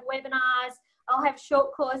I'll have webinars, I'll have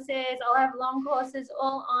short courses, I'll have long courses,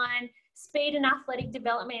 all on speed and athletic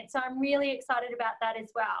development. So I'm really excited about that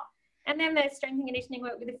as well. And then the strength and conditioning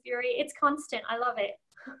work with the Fury, it's constant. I love it.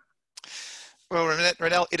 Well,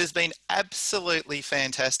 Ranell, it has been absolutely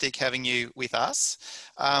fantastic having you with us.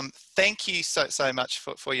 Thank you so much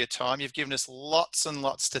for your time. You've given us lots and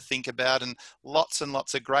lots to think about, and lots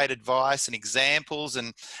of great advice and examples,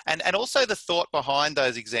 and also the thought behind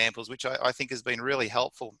those examples, which I think has been really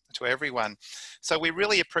helpful to everyone. So we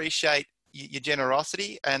really appreciate your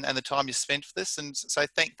generosity and the time you spent for this. And so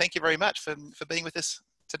thank you very much for being with us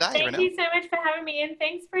today, Ranell. Thank you so much for having me, and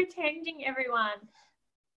thanks for attending, everyone.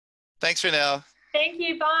 Thanks, Ranell. Thank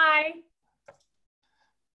you. Bye.